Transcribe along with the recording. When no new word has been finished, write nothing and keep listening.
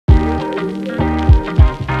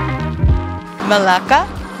Malacca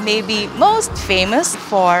may be most famous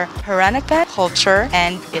for Peranakan culture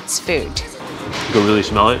and its food. You can really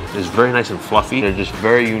smell it. It's very nice and fluffy. They're just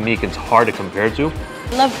very unique. It's hard to compare to.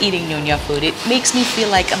 I love eating Nyonya food. It makes me feel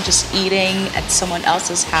like I'm just eating at someone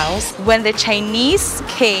else's house. When the Chinese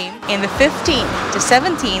came in the 15th to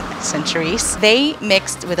 17th centuries, they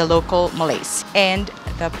mixed with the local Malays, and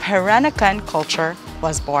the Peranakan culture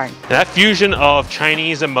was born. That fusion of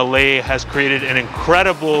Chinese and Malay has created an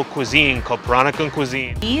incredible cuisine called Peranakan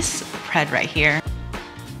cuisine. This bread right here.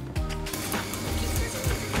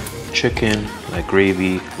 Chicken, like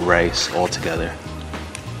gravy, rice, all together.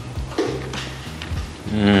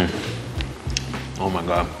 Oh my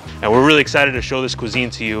God. And we're really excited to show this cuisine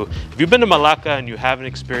to you. If you've been to Malacca and you haven't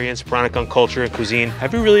experienced Peranakan culture and cuisine,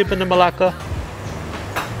 have you really been to Malacca?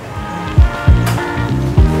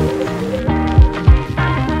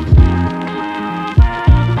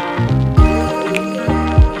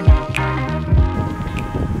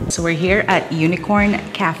 So we're here at Unicorn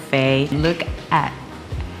Cafe. Look at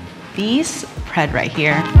this bread right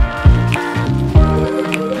here.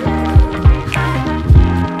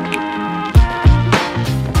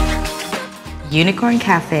 Unicorn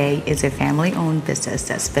Cafe is a family-owned business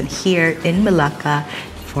that's been here in Malacca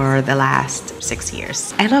for the last 6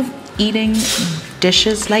 years. I love eating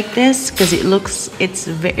dishes like this because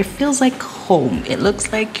it feels like home. It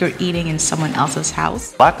looks like you're eating in someone else's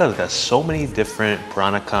house. Malacca's got so many different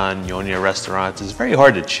Peranakan Nyonya restaurants. It's very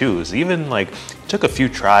hard to choose. Even like took a few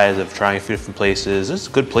tries of trying a few different places. It's a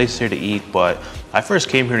good place here to eat, but I first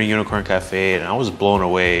came here to Unicorn Cafe and I was blown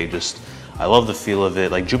away. I love the feel of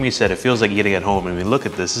it. Like Jumi said, it feels like eating at home. I mean, look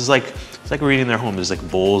at this. It's like we're eating in their home. There's like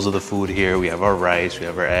bowls of the food here. We have our rice, we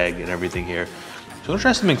have our egg and everything here. So I'm gonna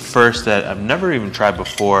try something first that I've never even tried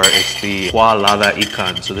before. It's the Kuah Lada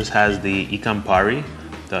Ikan. So this has the ikan pari,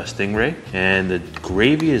 the stingray, and the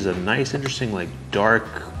gravy is a nice, interesting, like dark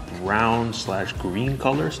brown / green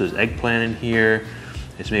color. So there's eggplant in here.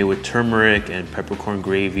 It's made with turmeric and peppercorn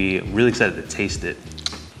gravy. I'm really excited to taste it.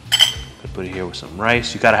 Put it here with some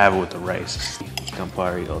rice. You gotta have it with the rice.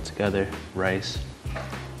 Campari all together, rice.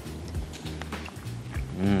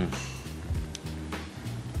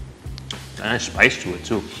 Nice spice to it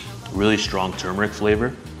too. Really strong turmeric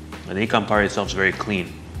flavor. And the campari itself is very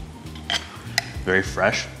clean, very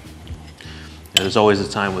fresh. And there's always a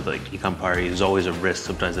time with like campari, there's always a risk.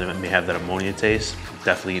 Sometimes it may have that ammonia taste.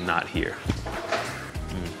 Definitely not here.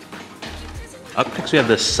 Up next we have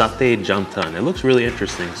the satay jantan. It looks really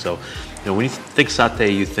interesting. So, you know, when you think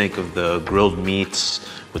satay, you think of the grilled meats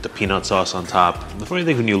with the peanut sauce on top. The funny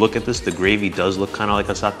thing, when you look at this, the gravy does look kind of like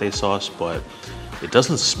a satay sauce, but it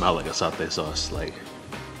doesn't smell like a satay sauce. Like,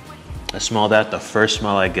 I smell that. The first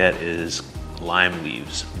smell I get is lime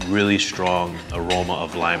leaves. Really strong aroma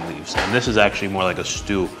of lime leaves. And this is actually more like a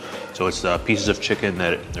stew. So it's pieces of chicken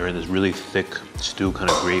that are in this really thick stew kind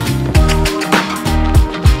of gravy.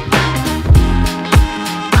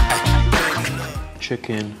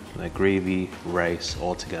 Chicken, like gravy, rice,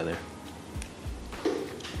 all together.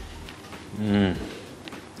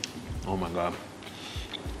 Oh my God.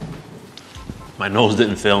 My nose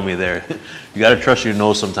didn't fail me there. You gotta trust your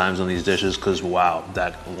nose sometimes on these dishes because wow,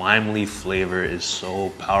 that lime leaf flavor is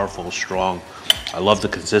so powerful, strong. I love the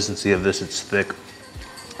consistency of this, it's thick.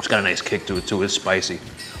 It's got a nice kick to it too, it's spicy.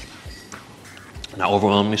 Not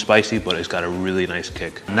overwhelmingly spicy, but it's got a really nice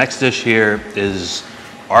kick. Next dish here is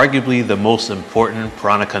arguably the most important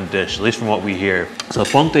Peranakan dish, at least from what we hear. So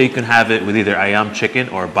ponte, you can have it with either ayam chicken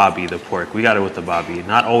or babi, the pork. We got it with the babi.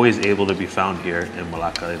 Not always able to be found here in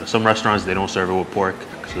Malacca. You know, some restaurants, they don't serve it with pork.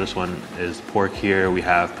 So this one is pork here. We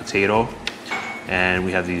have potato and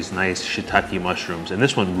we have these nice shiitake mushrooms. And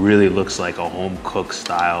this one really looks like a home cooked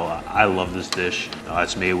style. I love this dish.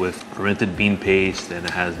 It's made with fermented bean paste and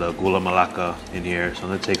it has the gula Malacca in here. So I'm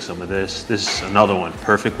gonna take some of this. This is another one,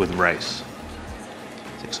 perfect with rice.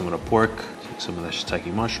 Take some of the pork, take some of the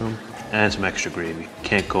shiitake mushroom, and some extra gravy.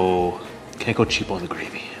 Can't go cheap on the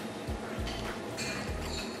gravy.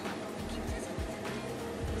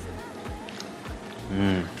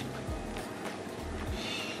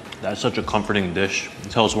 That's such a comforting dish.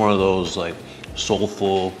 It's one of those like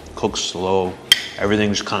soulful, cooked slow.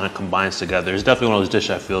 Everything just kind of combines together. It's definitely one of those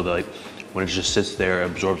dishes I feel that like when it just sits there, it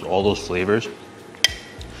absorbs all those flavors.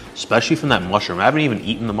 Especially from that mushroom. I haven't even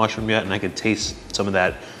eaten the mushroom yet and I can taste some of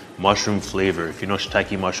that mushroom flavor. If you know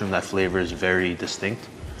shiitake mushroom, that flavor is very distinct.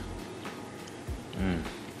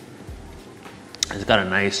 It's got a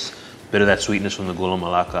nice bit of that sweetness from the gula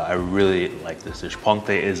Malacca. I really like this dish. Ponte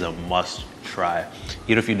is a must try.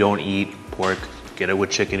 Even if you don't eat pork, get it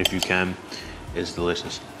with chicken if you can. It's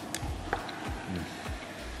delicious.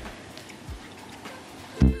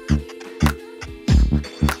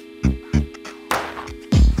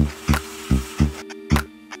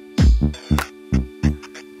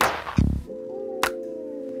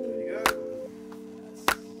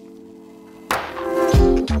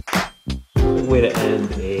 way to end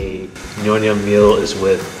a Nyonya meal is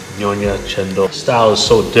with Nyonya chendol. Style is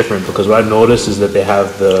so different because what I noticed is that they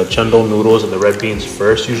have the chendol noodles and the red beans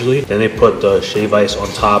first usually. Then they put the shave ice on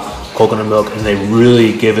top, coconut milk, and they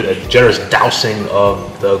really give it a generous dousing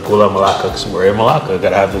of the gula Malacca. Because we're in Malacca,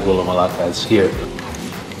 gotta have the gula Malacca. It's here.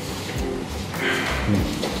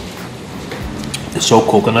 It's so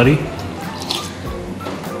coconutty.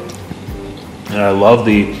 And I love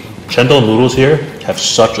the chendol noodles here. Have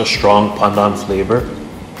such a strong pandan flavor.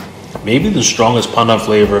 Maybe the strongest pandan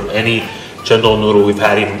flavor of any chendol noodle we've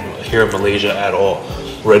had here in Malaysia at all.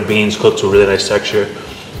 Red beans cooked to a really nice texture.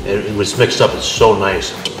 It was mixed up, it's so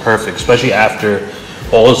nice. It's perfect, especially after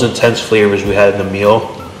all those intense flavors we had in the meal.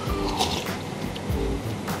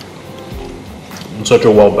 And such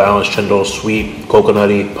a well-balanced chendol, sweet,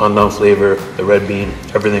 coconutty, pandan flavor, the red bean,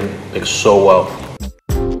 everything mixed so well.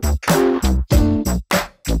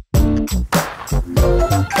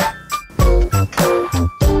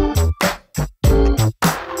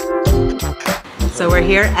 So we're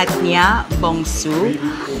here at Nya Bongsu.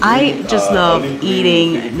 I just love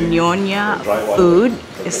eating Nyonya food,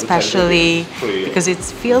 especially because it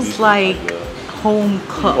feels like home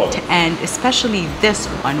cooked, and especially this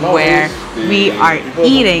one where we are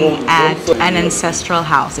eating at an ancestral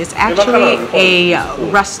house. It's actually a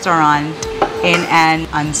restaurant in an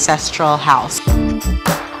ancestral house.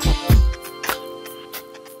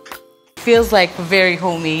 Feels like very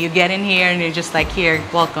homey. You get in here and you're just like, here,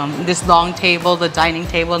 welcome. This long table, the dining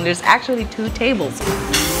table, and there's actually 2 tables.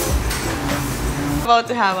 About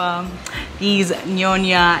to have these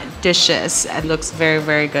Nyonya dishes. It looks very,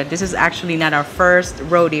 very good. This is actually not our first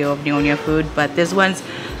rodeo of Nyonya food, but this one's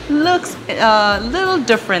looks a little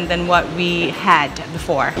different than what we had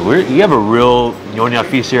before. You have a real Nyonya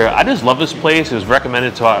feast here. I just love this place. It was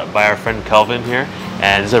recommended by our friend Kelvin here.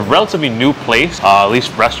 And it's a relatively new place, at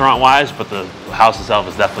least restaurant-wise, but the house itself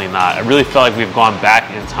is definitely not. I really feel like we've gone back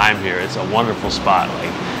in time here. It's a wonderful spot. Like,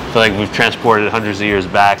 I feel like we've transported hundreds of years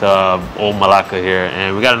back to old Malacca here,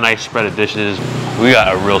 and we got a nice spread of dishes. We got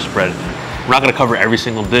a real spread. We're not gonna cover every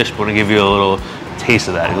single dish, but we're gonna give you a little taste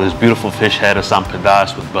of that. This beautiful fish head, asam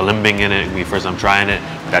pedas with balimbing in it. It'll be first time trying it.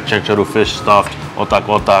 We got chencharu fish stuffed,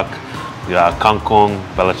 otak-otak. We got kangkong,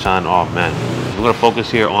 belachan. Oh man. We're gonna focus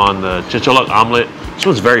here on the chincholok omelet. This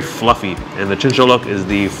one's very fluffy, and the chincholok is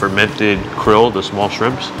the fermented krill, the small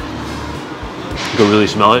shrimps. You can really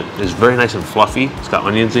smell it. It's very nice and fluffy. It's got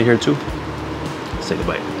onions in here too. Let's take a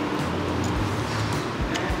bite.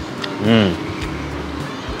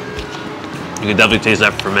 You can definitely taste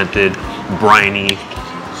that fermented, briny,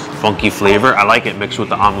 funky flavor. I like it mixed with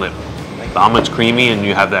the omelet. The omelet's creamy, and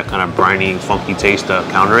you have that kind of briny, funky taste to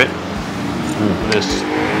counter it. This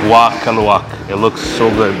wak kalawak, it looks so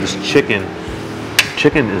good. This chicken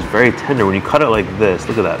is very tender. When you cut it like this,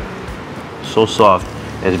 look at that. So soft.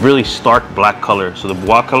 It's really stark black color. So the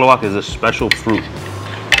buah kalawak is a special fruit.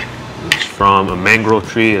 It's from a mangrove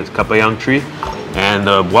tree, it's kapayang tree. And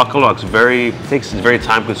the buah kalawak it's very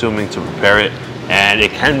time consuming to prepare it, and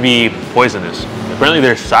it can be poisonous. Apparently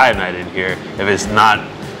there's cyanide in here if it's not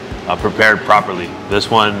prepared properly. This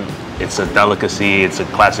one, it's a delicacy, it's a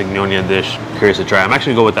classic Nyonya dish. Curious to try. I'm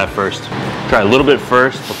actually gonna go with that first. Try a little bit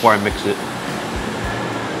first before I mix it.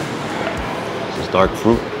 This is dark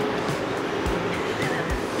fruit.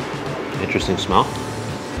 Interesting smell.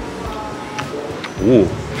 Ooh.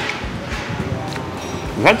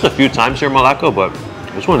 We've had this a few times here in Malacca, but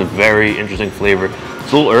this one is very interesting flavor.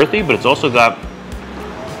 It's a little earthy, but it's also got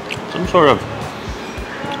some sort of,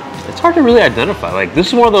 it's hard to really identify. Like, this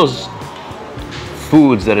is one of those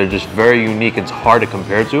foods that are just very unique. It's hard to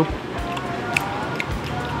compare to. I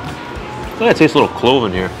think I taste a little clove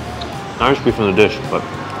in here. Not just from the dish, but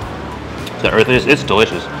the earthiness, it's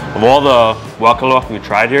delicious. Of all the wakalok we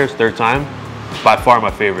tried here, it's third time, it's by far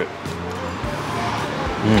my favorite.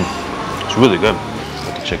 It's really good.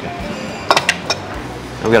 Like the chicken.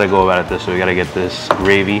 And we gotta go about it this way. We gotta get this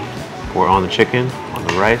gravy pour on the chicken, on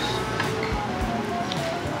the rice.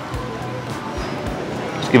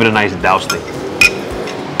 Just give it a nice dousing.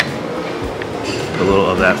 A little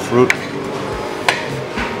of that fruit.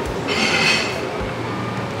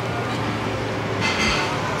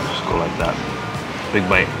 Just go like that. Big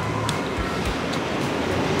bite.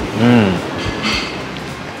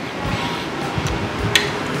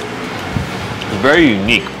 It's very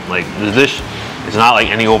unique. Like, the dish, it's not like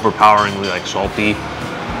any overpoweringly like salty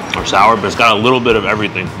or sour, but it's got a little bit of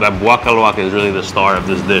everything. That buah kalawak is really the star of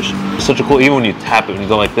this dish. It's such a cool, even when you tap it, when you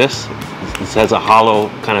go like this, it has a hollow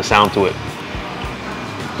kind of sound to it.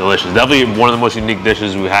 Delicious. Definitely one of the most unique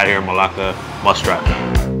dishes we had here in Malacca. Must try.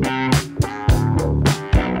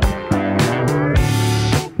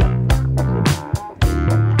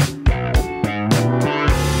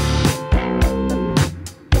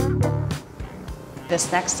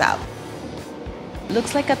 this next up.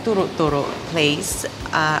 Looks like a turo-turo place.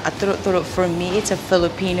 A turo-turo, for me, it's a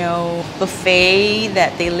Filipino buffet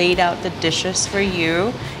that they laid out the dishes for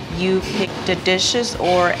you. You pick the dishes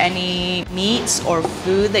or any meats or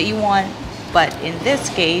food that you want, but in this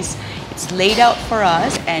case, it's laid out for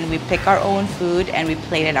us and we pick our own food and we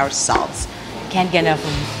plate it ourselves. Can't get enough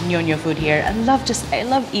of Nyonya Food here. I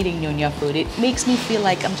love eating Nyonya Food. It makes me feel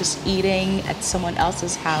like I'm just eating at someone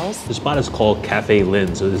else's house. The spot is called Cafe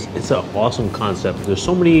Lin, so it's an awesome concept. There's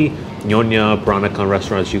so many Nyonya Peranakan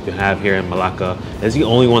restaurants you can have here in Malacca. It's the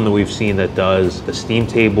only one that we've seen that does the steam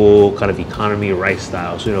table, kind of economy rice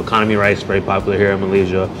style. So, you know, economy rice, very popular here in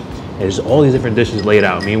Malaysia. And there's all these different dishes laid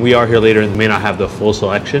out. I mean, we are here later and may not have the full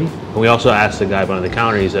selection. And we also asked the guy behind the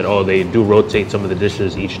counter, he said, oh, they do rotate some of the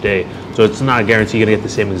dishes each day. So it's not a guarantee you're gonna get the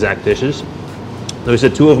same exact dishes. So we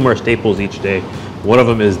said 2 of them are staples each day. One of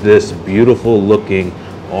them is this beautiful looking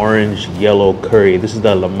orange yellow curry. This is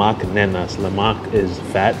the lemak nenas. Lemak is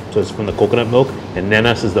fat, so it's from the coconut milk, and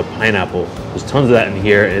nenas is the pineapple. There's tons of that in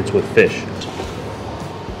here, and it's with fish.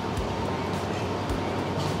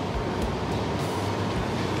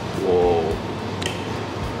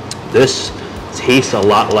 This tastes a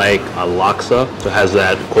lot like a laksa. So it has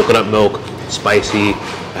that coconut milk, spicy, it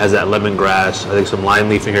has that lemongrass, I think some lime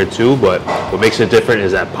leaf in here too, but what makes it different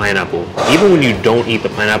is that pineapple. Even when you don't eat the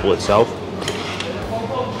pineapple itself,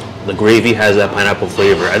 the gravy has that pineapple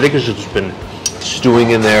flavor. I think it's just been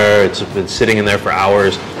stewing in there, it's been sitting in there for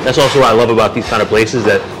hours. That's also what I love about these kind of places,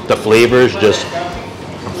 that the flavors just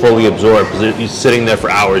fully absorbed, because you're sitting there for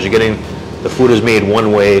hours. You're getting, the food is made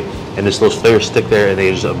one way, and just those flavors stick there and they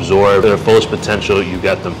just absorb. To their fullest potential, you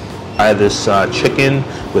get them. I had this chicken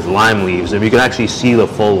with lime leaves, and you can actually see the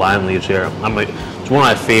full lime leaves here. It's one of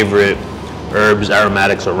my favorite herbs,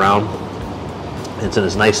 aromatics around. It's in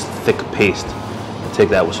this nice thick paste. I'll take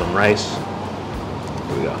that with some rice.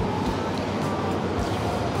 Here we go.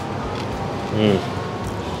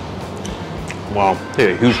 Wow,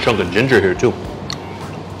 hey, a huge chunk of ginger here too.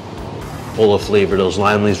 Full of flavor. Those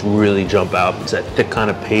lime leaves really jump out. It's that thick kind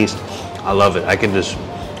of paste. I love it. I can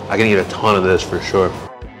eat a ton of this for sure.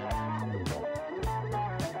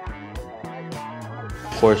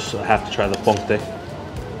 Of course, I have to try the pongte.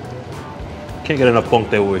 Can't get enough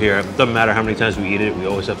pongte over here. It doesn't matter how many times we eat it, we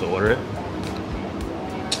always have to order it.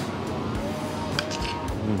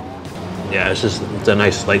 Yeah, it's a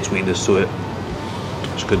nice light sweetness to it.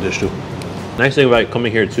 It's a good dish too. Nice thing about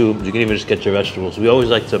coming here too, you can even just get your vegetables. We always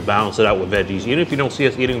like to balance it out with veggies. Even if you don't see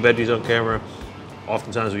us eating veggies on camera,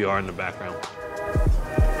 oftentimes we are in the background.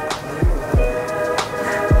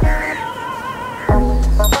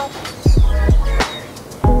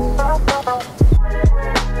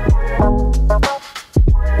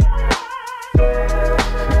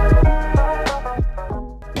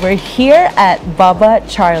 We're here at Baba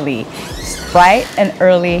Charlie. Bright and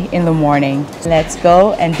early in the morning. Let's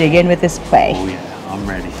go and dig in with this kueh. Oh yeah, I'm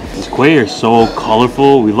ready. These kueh are so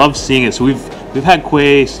colorful. We love seeing it. So we've had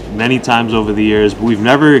kueh many times over the years, but we've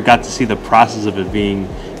never got to see the process of it being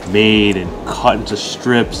made and cut into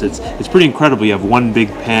strips. It's pretty incredible. You have one big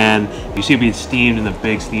pan. You see it being steamed in the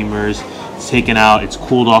big steamers. It's taken out, it's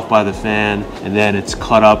cooled off by the fan, and then it's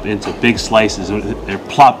cut up into big slices. They're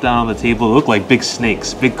plopped down on the table. They look like big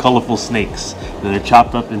snakes, big colorful snakes. And they're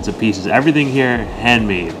chopped up into pieces. Everything here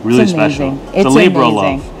handmade, really special. It's a labor of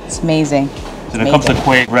love. It's amazing. So when it comes to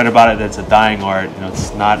kueh, I read about it, that's a dying art. You know,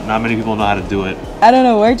 it's not many people know how to do it. I don't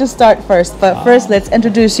know where to start first, but first let's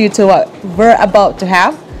introduce you to what we're about to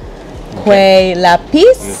have. Kueh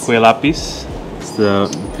lapis. Kueh lapis. It's the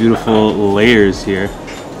beautiful layers here.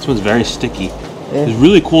 This one's very sticky. It's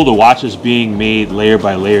really cool to watch this being made layer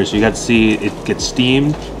by layer. So you got to see it get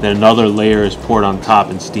steamed, then another layer is poured on top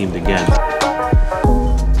and steamed again.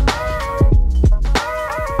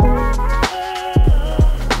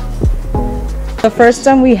 The first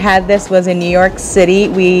time we had this was in New York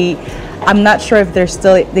City. I'm not sure if they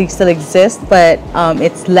still exist, but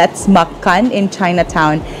it's Let's Makan in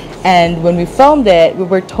Chinatown. And when we filmed it, we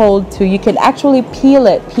were told you can actually peel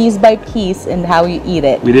it piece by piece in how you eat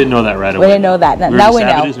it. We didn't know that right away. We didn't know that. Now we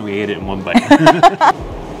know. And we ate it in one bite.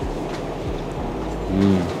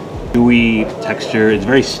 Dewy texture. It's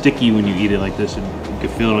very sticky when you eat it like this, and you can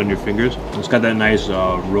feel it on your fingers. It's got that nice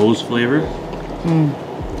rose flavor.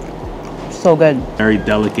 So good. Very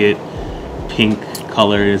delicate pink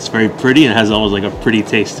color. It's very pretty and has almost like a pretty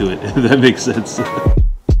taste to it, if that makes sense.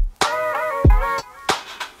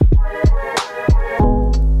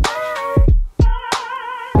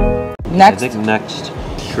 Next. I think next,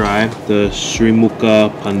 try the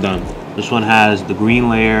Srimuka Pandan. This one has the green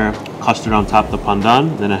layer, custard on top, the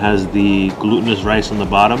pandan. Then it has the glutinous rice on the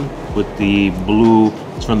bottom with the blue.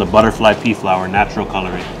 It's from the butterfly pea flour, natural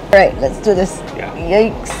coloring. All right, let's do this. Yeah.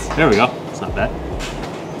 Yikes. There we go. It's not bad.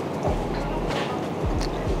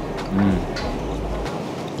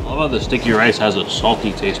 I love how the sticky rice has a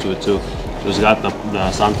salty taste to it too. So it's got the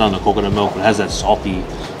santan, the coconut milk, but it has that salty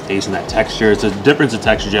taste and that texture. It's a difference in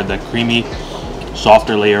texture. You have that creamy,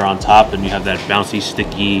 softer layer on top, and you have that bouncy,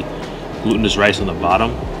 sticky, glutinous rice on the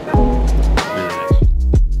bottom.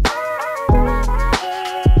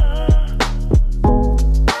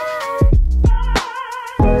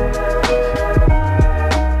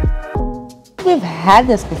 We've had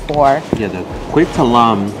this before. Yeah, the kueh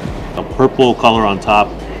talam, a purple color on top,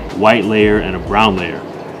 white layer, and a brown layer.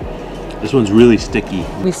 This one's really sticky.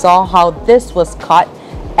 We saw how this was cut,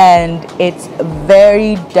 and it's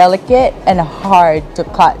very delicate and hard to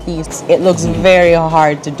cut these. It looks very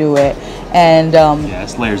hard to do it. And yeah,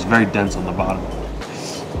 this layer is very dense on the bottom.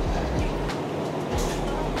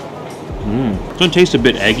 It's gonna taste a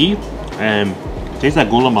bit eggy, and it tastes like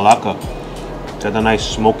gula Malacca. It's got a nice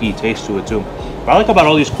smoky taste to it too. What I like about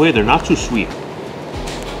all these kueh, they're not too sweet.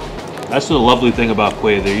 That's the lovely thing about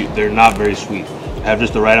kueh. They're not very sweet. They have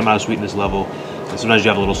just the right amount of sweetness level. And sometimes you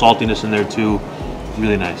have a little saltiness in there too.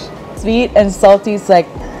 Really nice. Sweet and salty is like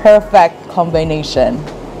perfect combination.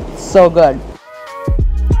 So good.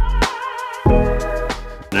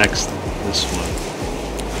 Next, this one.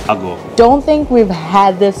 Sago. Don't think we've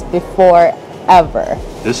had this before ever.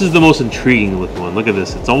 This is the most intriguing looking one. Look at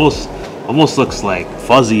this. It's almost looks like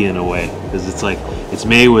fuzzy in a way because it's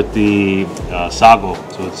made with the sago.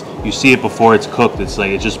 So you see it before it's cooked. It's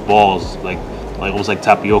just balls, like almost like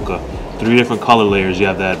tapioca. 3 different color layers. You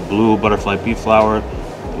have that blue butterfly pea flour,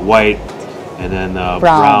 white, and then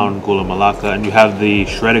brown gula Malacca, and you have the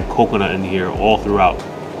shredded coconut in here all throughout.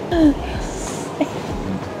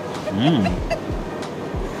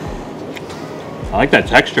 I like that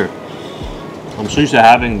texture. I'm so used to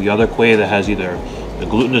having the other kueh that has either the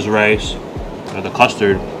glutinous rice or the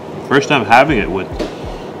custard. First time having it with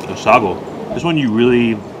the sago. This one you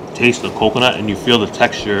really taste the coconut and you feel the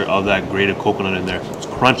texture of that grated coconut in there. It's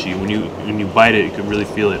crunchy. When you bite it, you can really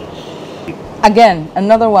feel it. Again,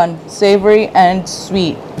 another one, savory and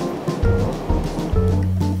sweet.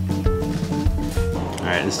 All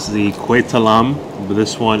right, this is the kueh talam, but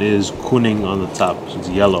this one is kuning on the top, so it's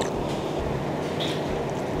yellow.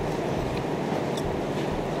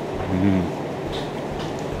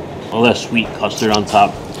 All that sweet custard on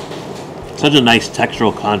top. Such a nice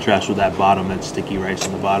textural contrast with that bottom, that sticky rice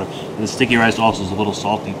on the bottom. And the sticky rice also is a little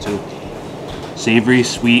salty too. Savory,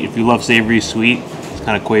 sweet. If you love savory, sweet, this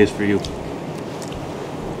kind of kueh is for you.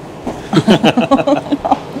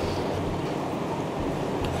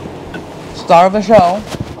 Star of the show.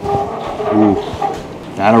 Ooh,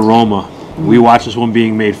 that aroma. We watched this one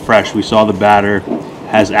being made fresh. We saw the batter.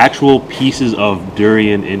 Has actual pieces of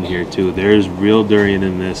durian in here too. There's real durian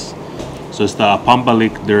in this. So it's the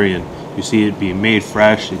pampalik durian. You see it being made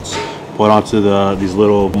fresh. It's put onto these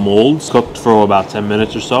little molds, cooked for about 10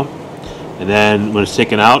 minutes or so. And then when it's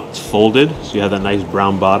taken out, it's folded. So you have that nice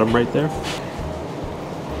brown bottom right there.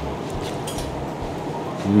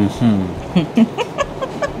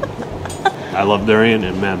 I love durian,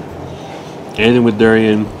 and man, anything with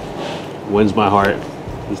durian wins my heart.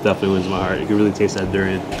 This definitely wins my heart. You can really taste that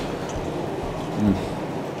durian.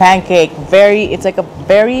 Pancake, it's like a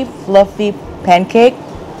very fluffy pancake,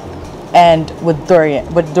 and with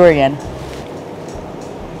durian.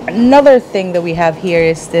 Another thing that we have here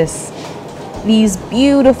is these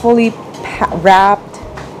beautifully wrapped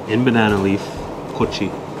in banana leaf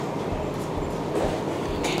kochi.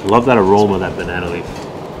 Love that aroma, that banana leaf.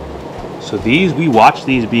 So we watch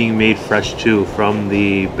these being made fresh too from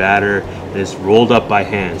the batter, and it's rolled up by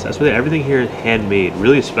hands. That's why everything here is handmade,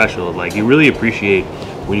 really special. Like, you really appreciate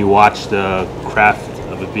when you watch the craft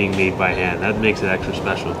of it being made by hand. That makes it extra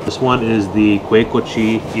special. This one is the kueh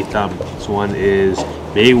kochi hitam. This one is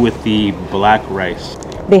made with the black rice.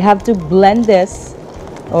 They have to blend this,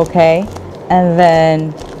 okay, and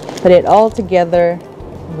then put it all together,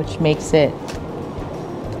 which makes it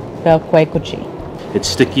the kueh kochi. It's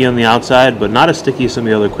sticky on the outside, but not as sticky as some of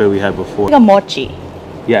the other kueh we had before. Like a mochi.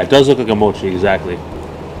 Yeah, it does look like a mochi, exactly.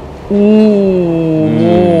 Ooh.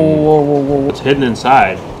 Whoa. What's hidden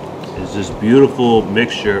inside is this beautiful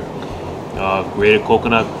mixture of grated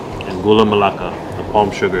coconut and gula Malacca, the palm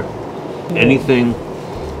sugar. Anything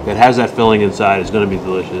that has that filling inside is going to be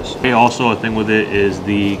delicious. Also, a thing with it is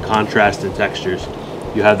the contrast in textures.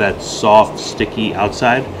 You have that soft, sticky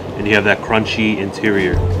outside, and you have that crunchy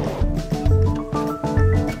interior.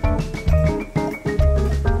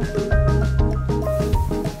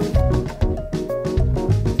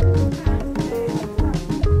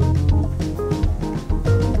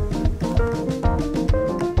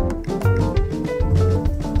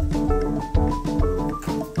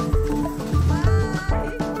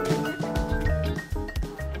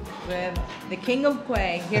 the king of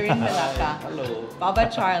Kueh here in Malacca. Hello.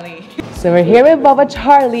 Baba Charlie. So we're here with Baba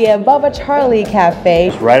Charlie at Baba Charlie Cafe.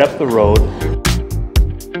 It's right up the road.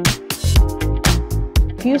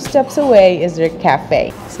 A few steps away is their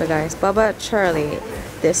cafe. So guys, Baba Charlie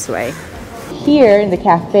this way. Here in the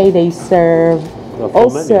cafe they serve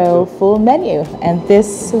also full menu. And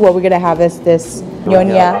this, what we're gonna have is this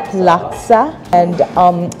Nyonya Laksa. And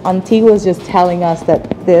Auntie was just telling us that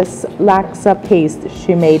this laksa paste,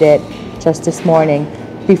 she made it just this morning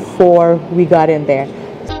before we got in there.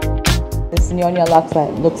 This Nyonya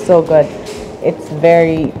Laksa looks so good. It's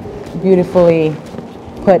very beautifully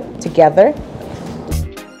put together.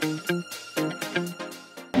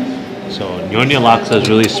 So Nyonya Laksa is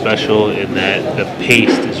really special in that the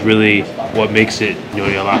paste is really what makes it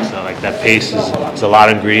Nyonya Laksa. Like that paste is a lot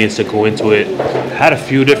of ingredients that go into it. I had a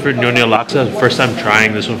few different Nyonya Laksa. First time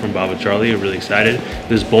trying this one from Baba Charlie. I'm really excited.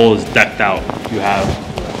 This bowl is decked out. You have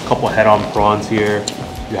a couple head-on prawns here.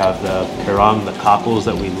 You have the kerang, the cockles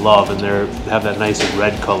that we love, and they have that nice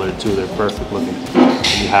red color too. They're perfect looking.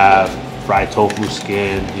 And you have fried tofu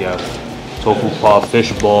skin. You have tofu puff,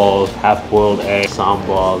 fish balls, half-boiled egg,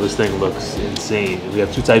 sambal. This thing looks insane. We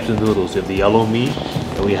have two types of noodles. We have the yellow meat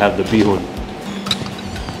and we have the bihun.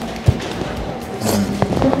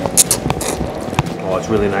 Oh, it's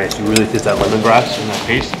really nice. You really taste that lemongrass in that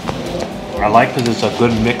paste. I like because it's a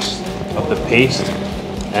good mix of the paste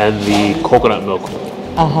and the coconut milk.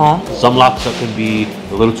 Some laksa can be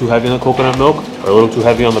a little too heavy on the coconut milk or a little too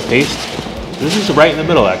heavy on the paste. This is right in the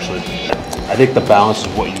middle actually. I think the balance is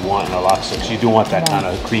what you want in a laksa, because you do want that kind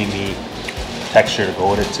of creamy texture to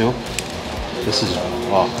go with it too. This is,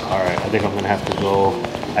 oh, all right. I think I'm gonna have to go.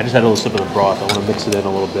 I just had a little sip of the broth. I want to mix it in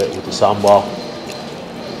a little bit with the sambal.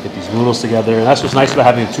 Get these noodles together, and that's what's nice about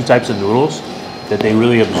having two types of noodles, that they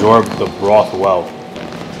really absorb the broth well.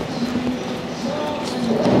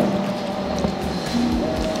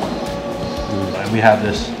 And we have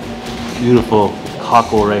this beautiful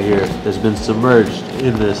cockle right here that's been submerged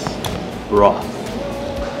in this broth.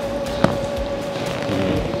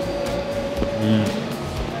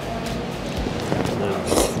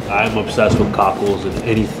 I'm obsessed with cockles in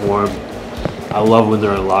any form. I love when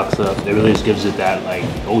they're in laksa. It really just gives it that like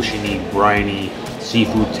oceany, briny,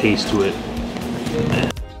 seafood taste to it.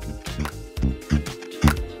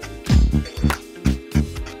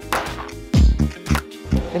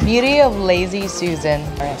 The beauty of Lazy Susan.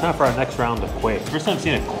 Time for our next round of kueh. First time I've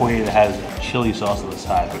seen a kueh that has chili sauce on the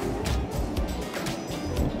side.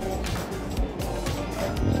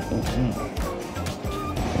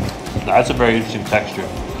 That's a very interesting texture.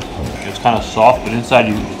 It's kind of soft, but inside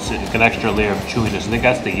it's an extra layer of chewiness. I think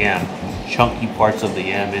that's the yam. Chunky parts of the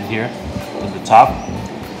yam in here at the top.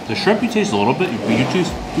 The shrimp you taste a little bit, but you do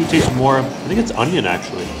taste more. I think it's onion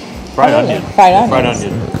actually. Fried onion. Fried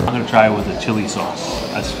onion. I'm gonna try it with a chili sauce.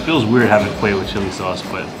 It feels weird having kueh with chili sauce,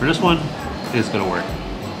 but for this one, it's gonna work.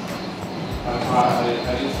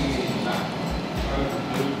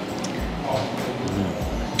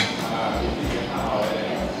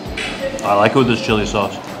 I like it with this chili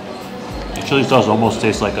sauce. The chili sauce almost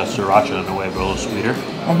tastes like a sriracha in a way, but a little sweeter.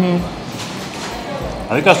 I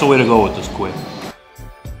think that's the way to go with this kueh.